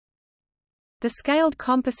The Scaled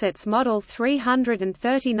Composites Model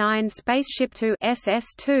 339 SpaceshipTwo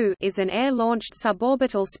SS2 is an air-launched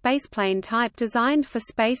suborbital spaceplane type designed for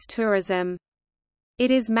space tourism.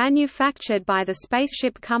 It is manufactured by the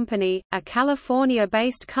Spaceship Company, a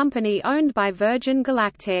California-based company owned by Virgin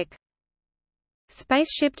Galactic.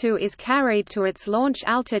 SpaceshipTwo is carried to its launch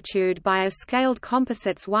altitude by a Scaled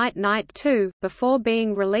Composites White Knight II, before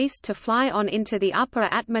being released to fly on into the upper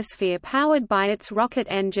atmosphere powered by its rocket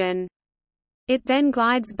engine. It then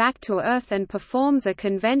glides back to Earth and performs a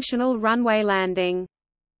conventional runway landing.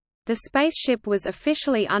 The spaceship was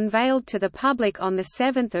officially unveiled to the public on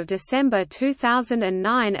 7 December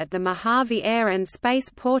 2009 at the Mojave Air and Space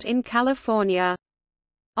Port in California.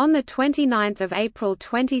 On 29 April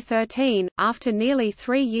 2013, after nearly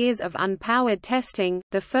 3 years of unpowered testing,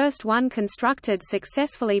 the first one constructed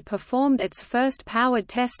successfully performed its first powered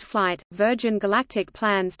test flight. Virgin Galactic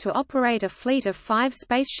plans to operate a fleet of 5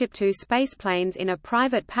 SpaceshipTwo spaceplanes in a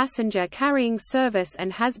private passenger carrying service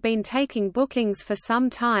and has been taking bookings for some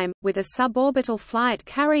time, with a suborbital flight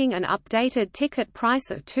carrying an updated ticket price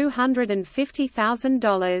of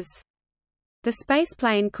 $250,000. The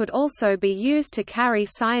spaceplane could also be used to carry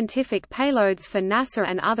scientific payloads for NASA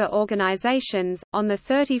and other organizations. On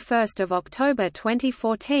 31 October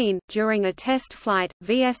 2014, during a test flight,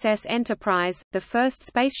 VSS Enterprise, the first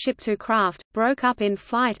SpaceshipTwo craft, broke up in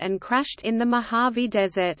flight and crashed in the Mojave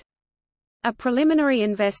Desert. A preliminary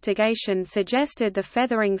investigation suggested the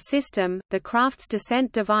feathering system, the craft's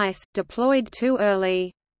descent device, deployed too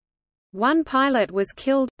early. One pilot was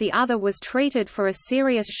killed, the other was treated for a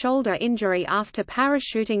serious shoulder injury after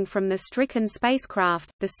parachuting from the stricken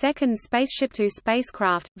spacecraft. The second SpaceshipTwo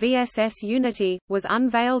spacecraft, VSS Unity, was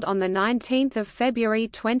unveiled on 19 February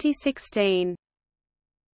 2016.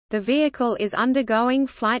 The vehicle is undergoing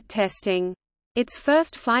flight testing. Its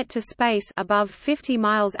first flight to space above 50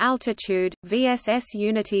 miles altitude, VSS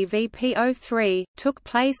Unity VP03, took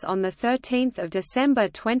place on 13 December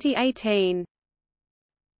 2018.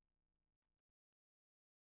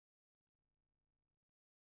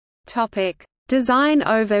 Design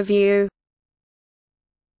overview.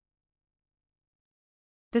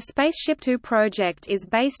 The SpaceshipTwo project is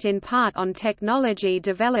based in part on technology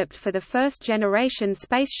developed for the first-generation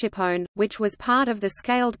SpaceshipOne, which was part of the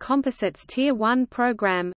Scaled Composites Tier 1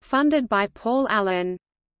 program, funded by Paul Allen.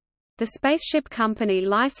 The Spaceship Company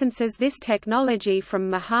licenses this technology from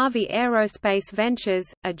Mojave Aerospace Ventures,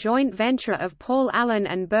 a joint venture of Paul Allen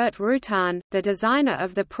and Burt Rutan, the designer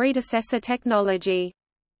of the predecessor technology.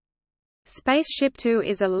 SpaceshipTwo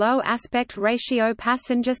is a low aspect ratio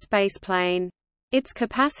passenger spaceplane. Its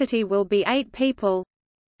capacity will be 8 people,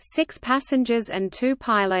 6 passengers and 2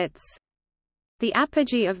 pilots. The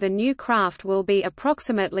apogee of the new craft will be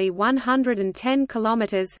approximately 110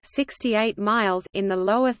 kilometers (68 miles) in the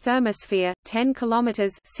lower thermosphere, 10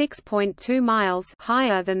 kilometers (6.2 miles)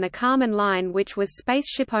 higher than the Kármán line, which was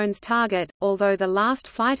SpaceshipOne's target, although the last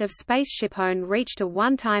flight of SpaceshipOne reached a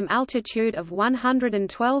one-time altitude of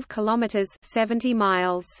 112 kilometers (70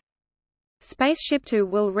 miles). SpaceshipTwo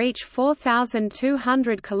will reach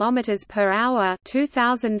 4,200 km per hour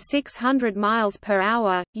 (2,600 miles per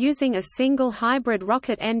hour) using a single hybrid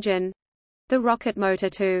rocket engine, the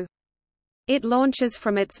RocketMotorTwo. It launches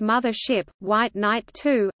from its mother ship, White Knight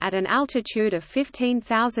II, at an altitude of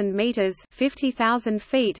 15,000 meters (50,000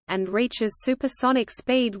 feet), and reaches supersonic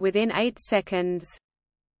speed within 8 seconds.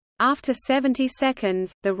 After 70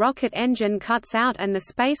 seconds, the rocket engine cuts out and the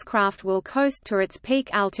spacecraft will coast to its peak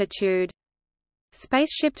altitude.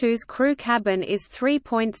 SpaceshipTwo's crew cabin is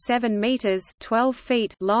 3.7 meters (12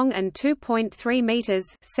 feet) long and 2.3 meters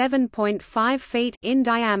 (7.5 feet) in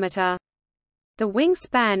diameter. The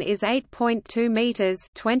wingspan is 8.2 meters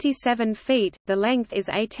 (27 feet), the length is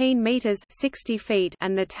 18 meters (60 feet),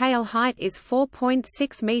 and the tail height is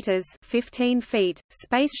 4.6 meters (15 feet).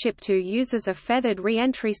 SpaceshipTwo uses a feathered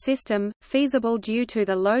re-entry system, feasible due to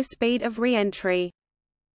the low speed of re-entry.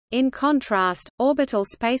 In contrast, orbital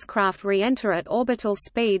spacecraft re-enter at orbital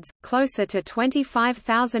speeds, closer to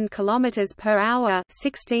 25,000 km per hour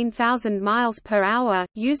 (16,000 miles per hour),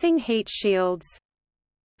 using heat shields.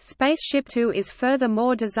 SpaceshipTwo is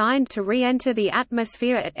furthermore designed to re-enter the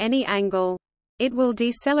atmosphere at any angle. It will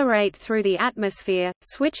decelerate through the atmosphere,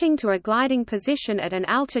 switching to a gliding position at an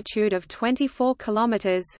altitude of 24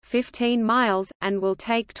 km (15 miles), and will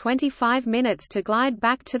take 25 minutes to glide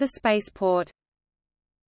back to the spaceport.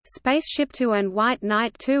 SpaceshipTwo and White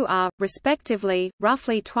Knight II are, respectively,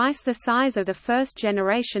 roughly twice the size of the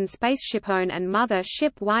first-generation SpaceshipOne and mother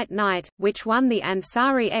ship White Knight, which won the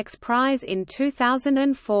Ansari X Prize in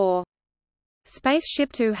 2004.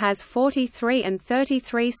 SpaceshipTwo has 43 and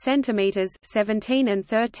 33 cm 17 and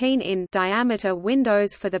 13 in diameter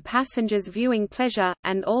windows for the passengers' viewing pleasure,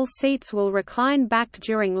 and all seats will recline back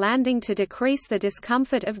during landing to decrease the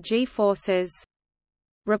discomfort of G-forces.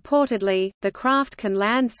 Reportedly, the craft can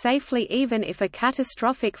land safely even if a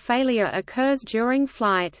catastrophic failure occurs during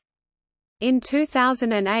flight. In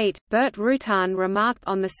 2008, Burt Rutan remarked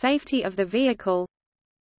on the safety of the vehicle,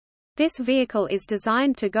 "This vehicle is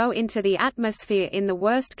designed to go into the atmosphere in the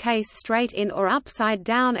worst case straight in or upside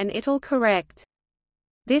down and it'll correct.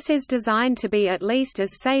 This is designed to be at least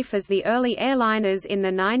as safe as the early airliners in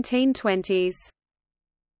the 1920s.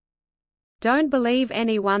 Don't believe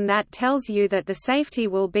anyone that tells you that the safety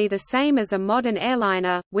will be the same as a modern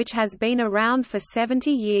airliner, which has been around for 70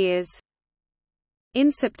 years." In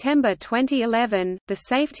September 2011, the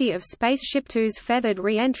safety of SpaceshipTwo's feathered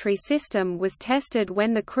re-entry system was tested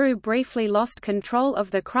when the crew briefly lost control of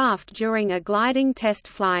the craft during a gliding test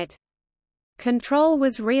flight. Control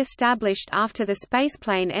was re-established after the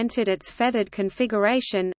spaceplane entered its feathered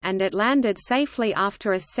configuration, and it landed safely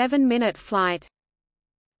after a 7-minute flight.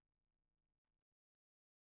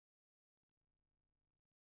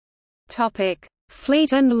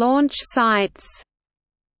 Fleet and launch sites.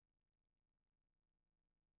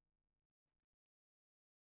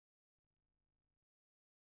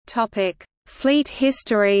 Fleet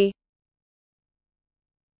history.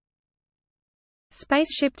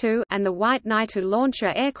 SpaceshipTwo and the White Knight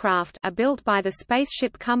launcher aircraft are built by the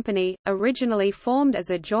Spaceship Company, originally formed as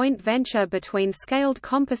a joint venture between Scaled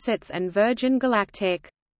Composites and Virgin Galactic.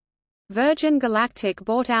 Virgin Galactic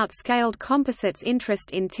bought out Scaled Composites'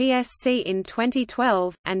 interest in TSC in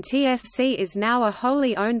 2012, and TSC is now a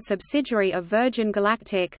wholly owned subsidiary of Virgin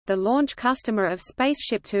Galactic. The launch customer of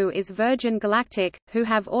SpaceshipTwo is Virgin Galactic, who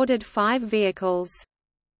have ordered 5 vehicles.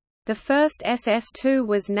 The first SS-2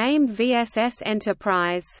 was named VSS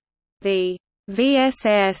Enterprise. The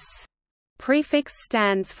VSS prefix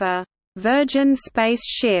stands for Virgin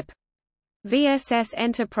Spaceship. VSS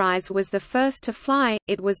Enterprise was the first to fly.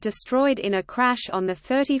 It was destroyed in a crash on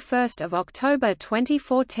 31 October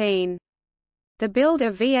 2014. The build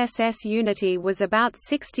of VSS Unity was about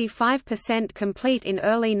 65% complete in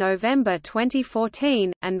early November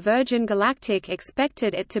 2014, and Virgin Galactic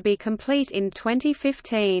expected it to be complete in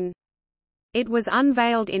 2015. It was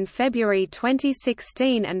unveiled in February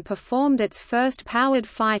 2016 and performed its first powered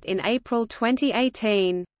flight in April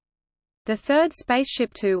 2018. The third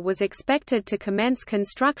SpaceshipTwo was expected to commence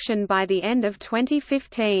construction by the end of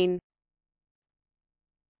 2015.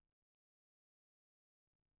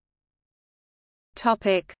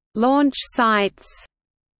 Launch sites.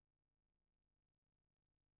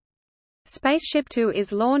 SpaceshipTwo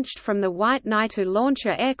is launched from the White Knight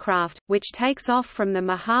launcher aircraft, which takes off from the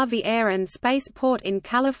Mojave Air and Spaceport in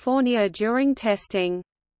California during testing.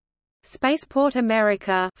 Spaceport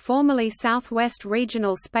America, formerly Southwest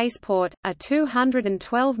Regional Spaceport, a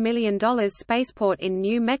 $212 million spaceport in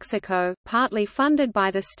New Mexico, partly funded by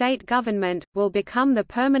the state government, will become the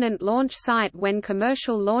permanent launch site when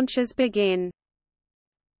commercial launches begin.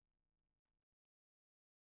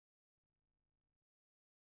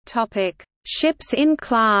 Topic: Ships in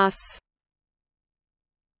class.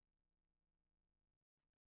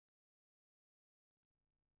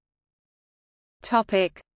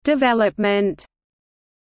 Topic: Development.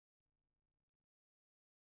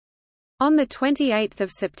 On 28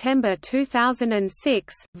 September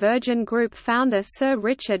 2006, Virgin Group founder Sir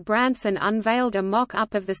Richard Branson unveiled a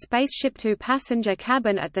mock-up of the SpaceshipTwo passenger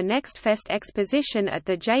cabin at the NextFest exposition at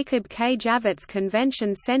the Jacob K. Javits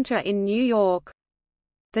Convention Center in New York.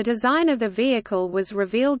 The design of the vehicle was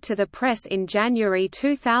revealed to the press in January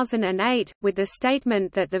 2008, with the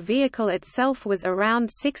statement that the vehicle itself was around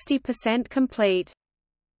 60% complete.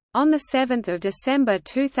 On 7 December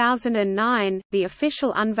 2009, the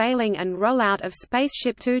official unveiling and rollout of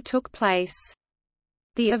SpaceshipTwo took place.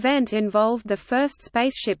 The event involved the first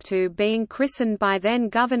SpaceshipTwo being christened by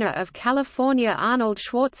then-Governor of California Arnold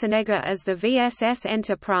Schwarzenegger as the VSS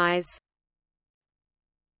Enterprise.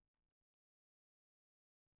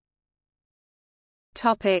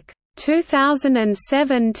 Topic: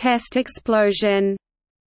 2007 test explosion.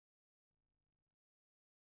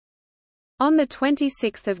 On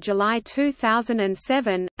 26 July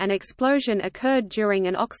 2007, an explosion occurred during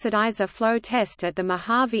an oxidizer flow test at the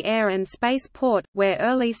Mojave Air and Spaceport, where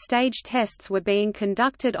early-stage tests were being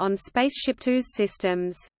conducted on SpaceshipTwo's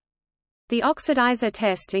systems. The oxidizer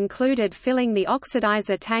test included filling the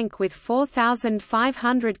oxidizer tank with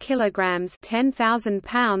 4,500 kilograms (10,000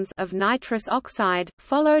 pounds) of nitrous oxide,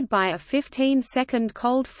 followed by a 15-second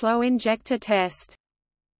cold flow injector test.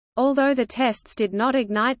 Although the tests did not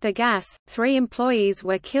ignite the gas, 3 employees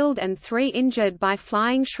were killed and 3 injured by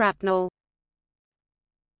flying shrapnel.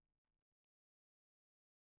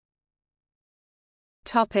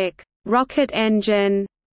 Rocket engine.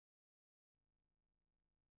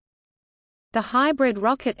 The hybrid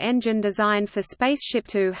rocket engine design for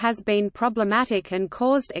SpaceshipTwo has been problematic and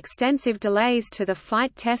caused extensive delays to the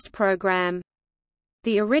flight test program.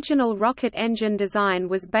 The original rocket engine design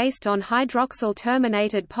was based on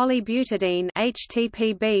hydroxyl-terminated polybutadiene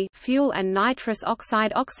 (HTPB) fuel and nitrous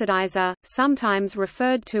oxide oxidizer, sometimes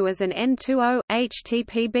referred to as an N2O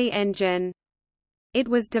HTPB engine. It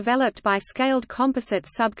was developed by scaled composite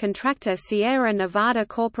subcontractor Sierra Nevada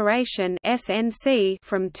Corporation (SNC)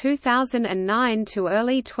 from 2009 to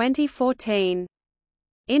early 2014.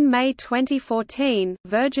 In May 2014,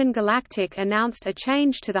 Virgin Galactic announced a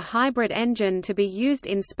change to the hybrid engine to be used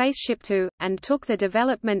in SpaceshipTwo, and took the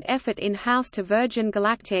development effort in-house to Virgin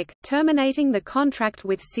Galactic, terminating the contract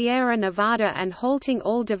with Sierra Nevada and halting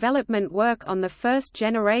all development work on the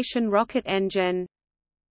first-generation rocket engine.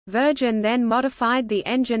 Virgin then modified the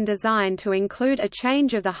engine design to include a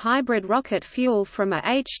change of the hybrid rocket fuel from a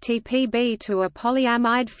HTPB to a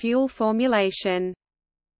polyamide fuel formulation.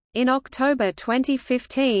 In October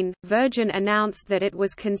 2015, Virgin announced that it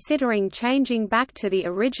was considering changing back to the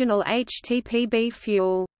original HTPB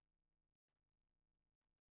fuel.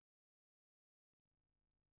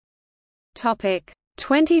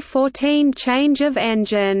 2014 change of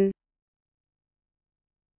engine.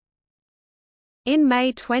 In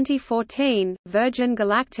May 2014, Virgin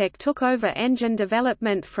Galactic took over engine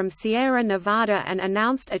development from Sierra Nevada and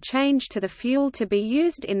announced a change to the fuel to be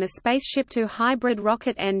used in the SpaceshipTwo hybrid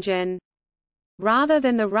rocket engine. Rather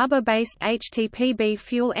than the rubber-based HTPB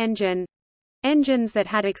fuel engines that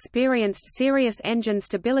had experienced serious engine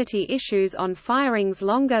stability issues on firings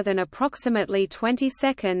longer than approximately 20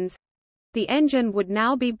 seconds, the engine would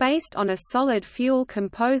now be based on a solid fuel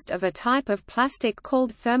composed of a type of plastic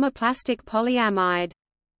called thermoplastic polyamide.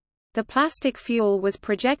 The plastic fuel was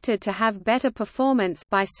projected to have better performance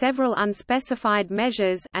by several unspecified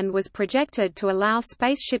measures and was projected to allow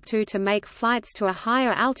SpaceshipTwo to make flights to a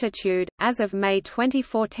higher altitude. As of May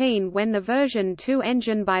 2014, when the version 2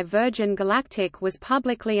 engine by Virgin Galactic was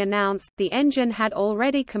publicly announced, the engine had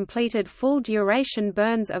already completed full duration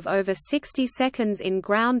burns of over 60 seconds in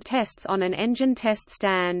ground tests on an engine test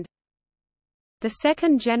stand. The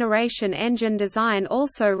second-generation engine design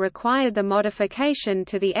also required the modification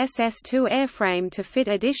to the SS2 airframe to fit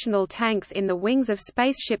additional tanks in the wings of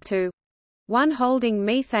SpaceshipTwo, one holding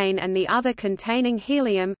methane and the other containing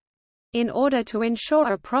helium, in order to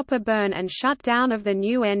ensure a proper burn and shutdown of the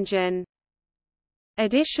new engine.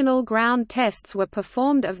 Additional ground tests were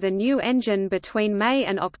performed of the new engine between May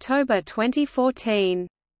and October 2014.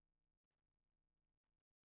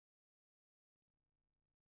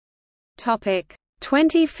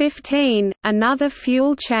 2015, another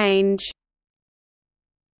fuel change.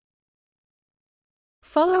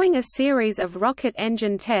 Following a series of rocket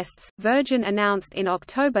engine tests, Virgin announced in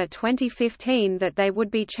October 2015 that they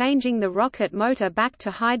would be changing the rocket motor back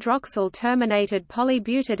to hydroxyl-terminated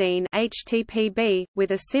polybutadiene (HTPB),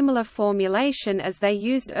 with a similar formulation as they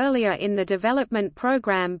used earlier in the development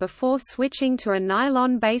program before switching to a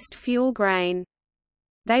nylon-based fuel grain.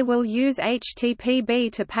 They will use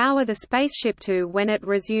HTPB to power the SpaceshipTwo when it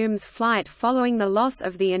resumes flight following the loss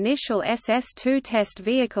of the initial SS2 test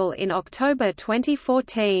vehicle in October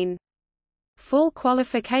 2014. Full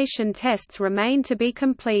qualification tests remain to be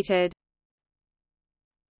completed.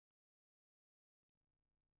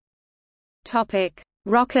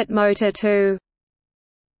 RocketMotorTwo.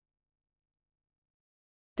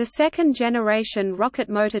 The second-generation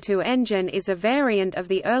RocketMotorTwo engine is a variant of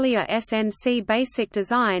the earlier SNC basic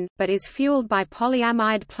design, but is fueled by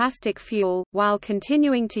polyamide plastic fuel, while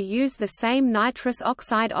continuing to use the same nitrous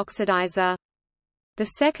oxide oxidizer. The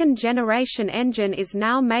second-generation engine is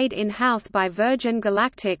now made in-house by Virgin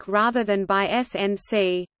Galactic rather than by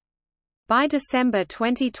SNC. By December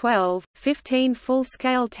 2012, 15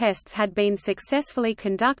 full-scale tests had been successfully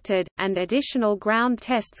conducted, and additional ground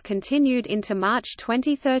tests continued into March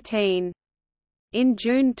 2013. In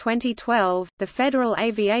June 2012, the Federal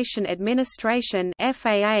Aviation Administration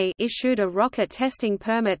 (FAA) issued a rocket testing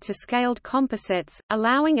permit to Scaled Composites,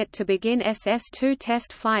 allowing it to begin SS2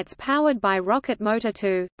 test flights powered by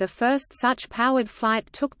RocketMotorTwo. The first such powered flight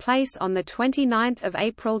took place on the 29th of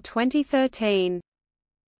April 2013.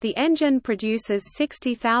 The engine produces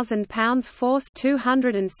 60,000 pounds force,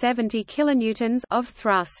 270 kilonewtons of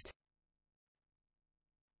thrust.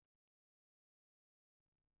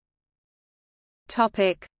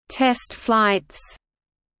 Topic: Test flights.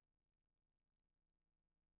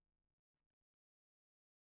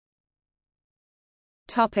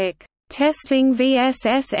 Testing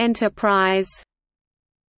VSS Enterprise.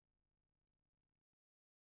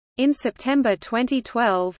 In September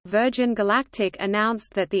 2012, Virgin Galactic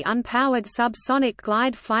announced that the unpowered subsonic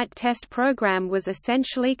glide flight test program was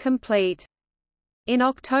essentially complete. In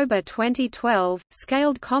October 2012,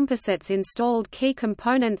 Scaled Composites installed key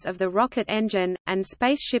components of the rocket engine, and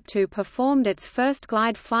SpaceshipTwo performed its first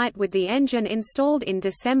glide flight with the engine installed in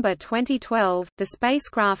December 2012. The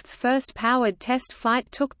spacecraft's first powered test flight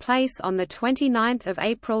took place on 29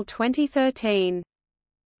 April 2013.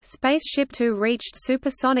 SpaceshipTwo reached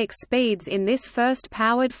supersonic speeds in this first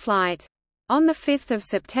powered flight. On 5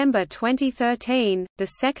 September 2013, the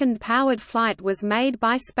second powered flight was made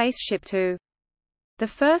by SpaceshipTwo. The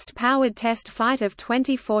first powered test flight of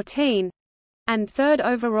 2014—and third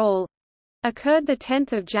overall—occurred 10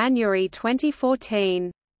 January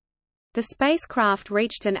 2014. The spacecraft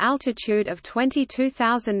reached an altitude of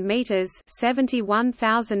 22,000 meters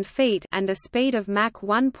 (71,000 feet) and a speed of Mach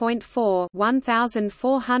 1.4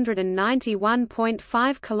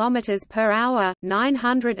 (1,491.5 kilometers per hour,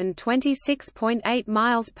 926.8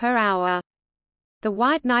 miles per hour). The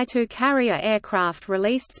White Knight II carrier aircraft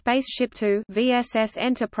released SpaceshipTwo VSS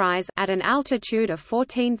Enterprise at an altitude of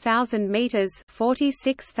 14,000 meters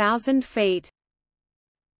 (46,000 feet).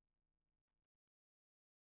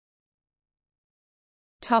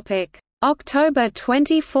 Topic: October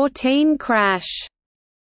 2014 crash.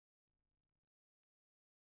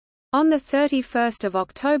 On 31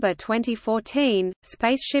 October 2014,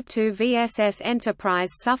 SpaceshipTwo VSS Enterprise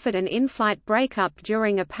suffered an in-flight breakup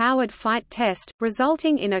during a powered flight test,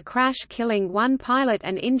 resulting in a crash killing one pilot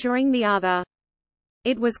and injuring the other.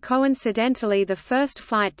 It was coincidentally the first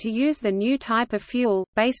flight to use the new type of fuel,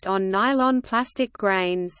 based on nylon plastic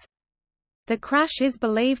grains. The crash is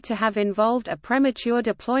believed to have involved a premature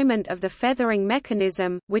deployment of the feathering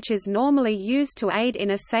mechanism, which is normally used to aid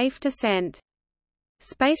in a safe descent.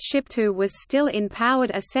 SpaceshipTwo was still in powered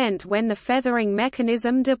ascent when the feathering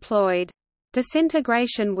mechanism deployed.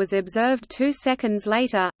 Disintegration was observed 2 seconds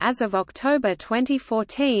later. As of October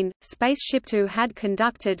 2014, SpaceshipTwo had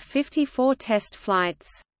conducted 54 test flights.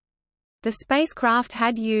 The spacecraft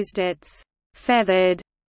had used its feathered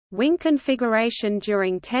wing configuration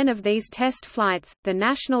during 10 of these test flights. The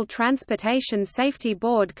National Transportation Safety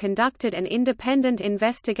Board conducted an independent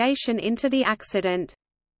investigation into the accident.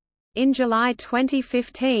 In July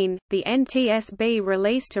 2015, the NTSB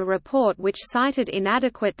released a report which cited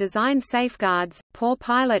inadequate design safeguards, poor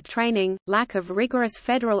pilot training, lack of rigorous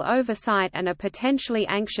federal oversight and a potentially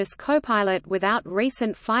anxious copilot without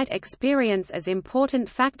recent flight experience as important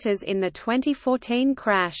factors in the 2014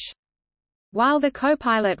 crash. While the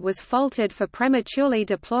copilot was faulted for prematurely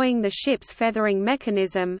deploying the ship's feathering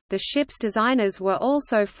mechanism, the ship's designers were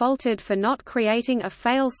also faulted for not creating a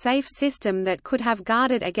fail-safe system that could have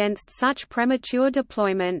guarded against such premature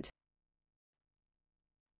deployment.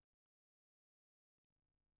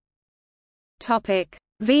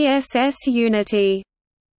 VSS Unity.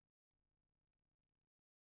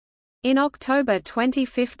 In October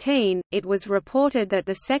 2015, it was reported that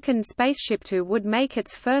the second SpaceshipTwo would make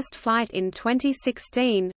its first flight in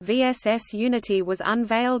 2016. VSS Unity was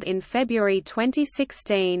unveiled in February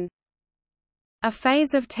 2016. A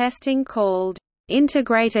phase of testing called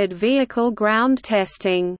Integrated Vehicle Ground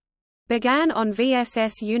Testing began on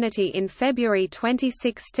VSS Unity in February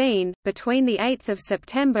 2016. Between 8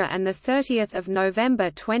 September and 30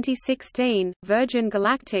 November 2016, Virgin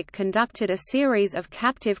Galactic conducted a series of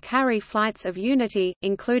captive carry flights of Unity,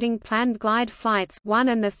 including planned glide flights 1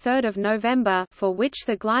 and 3 November, for which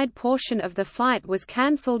the glide portion of the flight was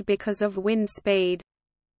cancelled because of wind speed.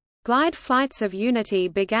 Glide flights of Unity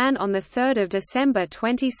began on 3 December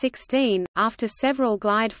 2016, after several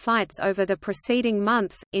glide flights over the preceding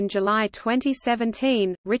months. In July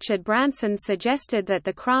 2017, Richard Branson suggested that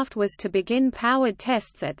the craft was to begin powered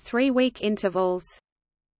tests at 3-week intervals.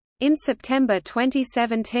 In September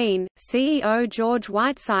 2017, CEO George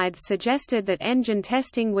Whitesides suggested that engine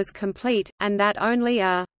testing was complete, and that only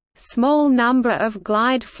a small number of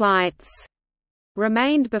glide flights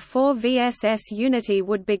remained before VSS Unity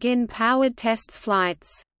would begin powered tests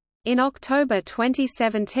flights. In October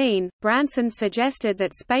 2017, Branson suggested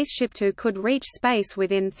that SpaceshipTwo could reach space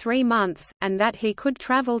within 3 months, and that he could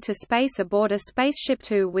travel to space aboard a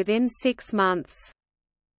SpaceshipTwo within 6 months.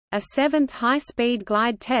 A 7th high-speed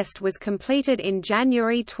glide test was completed in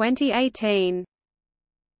January 2018.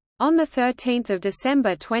 On 13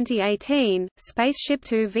 December 2018,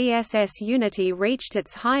 SpaceshipTwo VSS Unity reached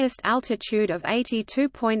its highest altitude of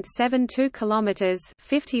 82.72 kilometers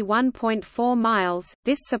 (51.4 miles).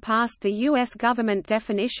 This surpassed the U.S. government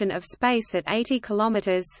definition of space at 80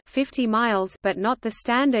 kilometers (50 miles), but not the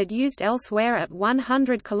standard used elsewhere at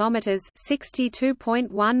 100 kilometers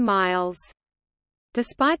 (62.1 miles).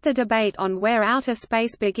 Despite the debate on where outer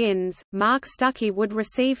space begins, Mark Stuckey would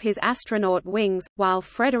receive his astronaut wings, while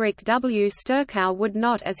Frederick W. Sturckow would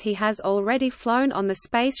not, as he has already flown on the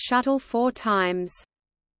Space Shuttle 4 times.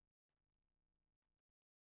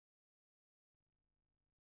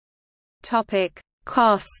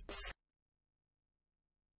 Costs.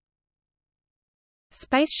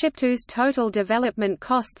 SpaceshipTwo's total development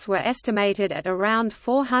costs were estimated at around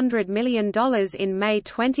 $400 million in May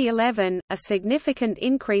 2011, a significant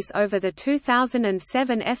increase over the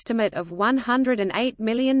 2007 estimate of $108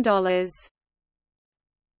 million.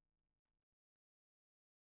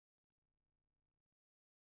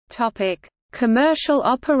 Commercial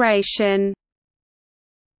operation.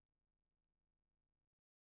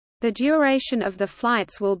 The duration of the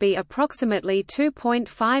flights will be approximately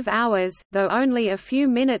 2.5 hours, though only a few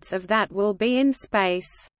minutes of that will be in space.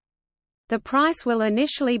 The price will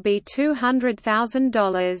initially be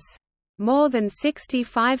 $200,000. More than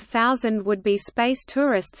 65,000 would-be space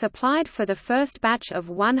tourists applied for the first batch of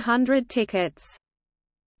 100 tickets.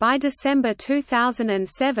 By December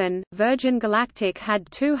 2007, Virgin Galactic had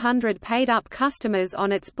 200 paid-up customers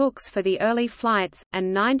on its books for the early flights,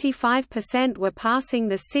 and 95% were passing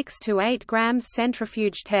the 6 to 8 grams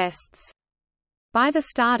centrifuge tests. By the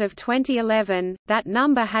start of 2011, that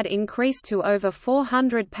number had increased to over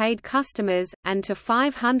 400 paid customers, and to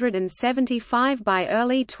 575 by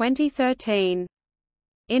early 2013.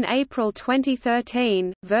 In April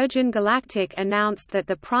 2013, Virgin Galactic announced that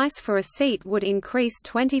the price for a seat would increase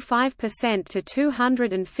 25% to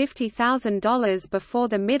 $250,000 before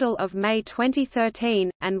the middle of May 2013,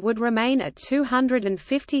 and would remain at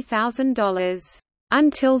 $250,000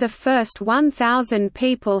 until the first 1,000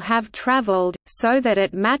 people have traveled, so that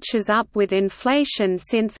it matches up with inflation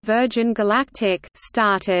since Virgin Galactic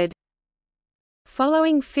started.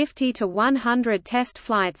 Following 50 to 100 test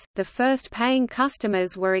flights, the first paying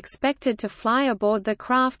customers were expected to fly aboard the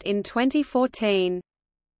craft in 2014.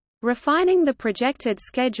 Refining the projected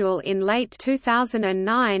schedule in late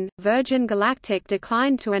 2009, Virgin Galactic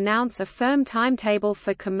declined to announce a firm timetable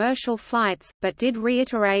for commercial flights, but did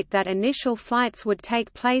reiterate that initial flights would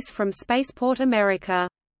take place from Spaceport America.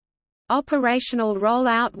 Operational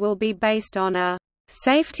rollout will be based on a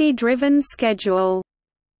safety-driven schedule.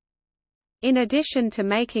 In addition to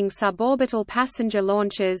making suborbital passenger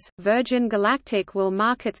launches, Virgin Galactic will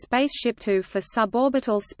market SpaceshipTwo for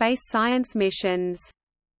suborbital space science missions.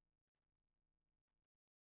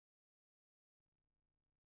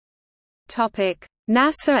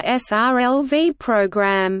 NASA sRLV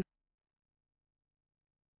program.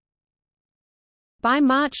 By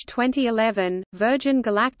March 2011, Virgin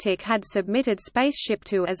Galactic had submitted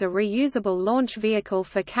SpaceshipTwo as a reusable launch vehicle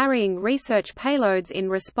for carrying research payloads in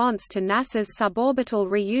response to NASA's Suborbital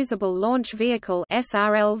Reusable Launch Vehicle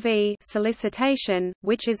 (SRLV) solicitation,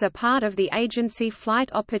 which is a part of the agency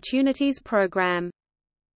Flight Opportunities Program.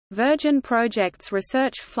 Virgin projects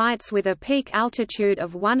research flights with a peak altitude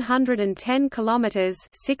of 110 kilometers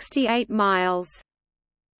 (68 miles).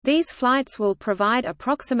 These flights will provide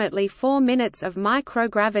approximately 4 minutes of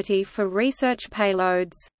microgravity for research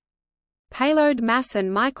payloads. Payload mass and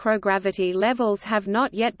microgravity levels have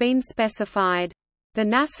not yet been specified. The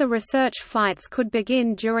NASA research flights could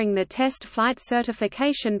begin during the test flight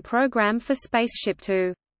certification program for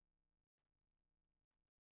SpaceshipTwo.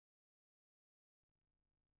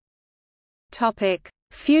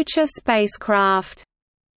 Future spacecraft.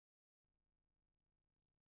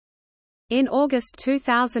 In August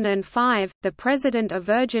 2005, the president of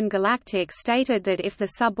Virgin Galactic stated that if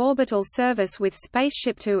the suborbital service with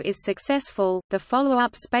SpaceshipTwo is successful, the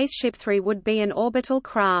follow-up SpaceshipTwo would be an orbital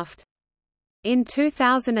craft. In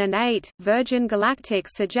 2008, Virgin Galactic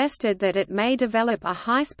suggested that it may develop a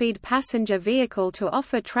high-speed passenger vehicle to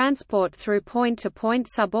offer transport through point-to-point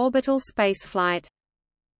suborbital spaceflight.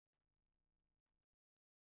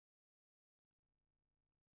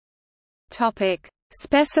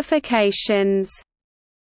 Specifications.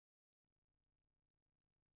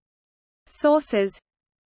 Sources.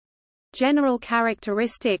 General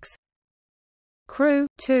characteristics. Crew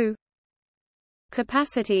 2.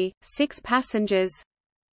 Capacity 6 passengers.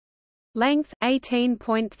 Length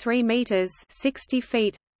 18.3 meters, 60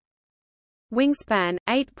 feet. Wingspan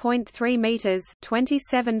 8.3 meters,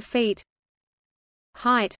 27 feet.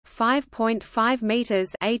 height 5.5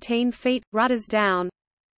 meters, 18 feet, rudders down.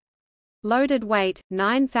 Loaded weight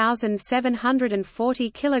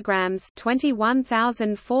 9,740 kilograms,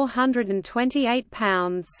 21,428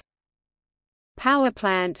 pounds. Power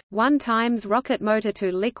plant 1 times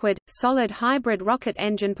RocketMotorTwo liquid solid hybrid rocket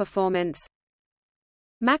engine performance.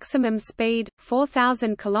 Maximum speed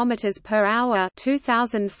 4,000 kilometers per hour,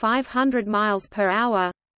 2,500 miles per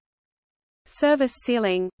hour. Service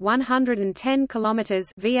ceiling 110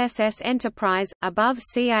 kilometers VSS Enterprise above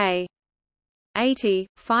CA. 80,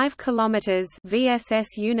 5 kilometers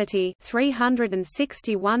VSS Unity,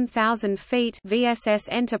 361,000 feet VSS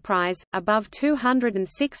Enterprise, above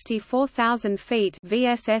 264,000 feet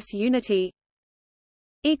VSS Unity.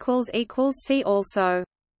 See also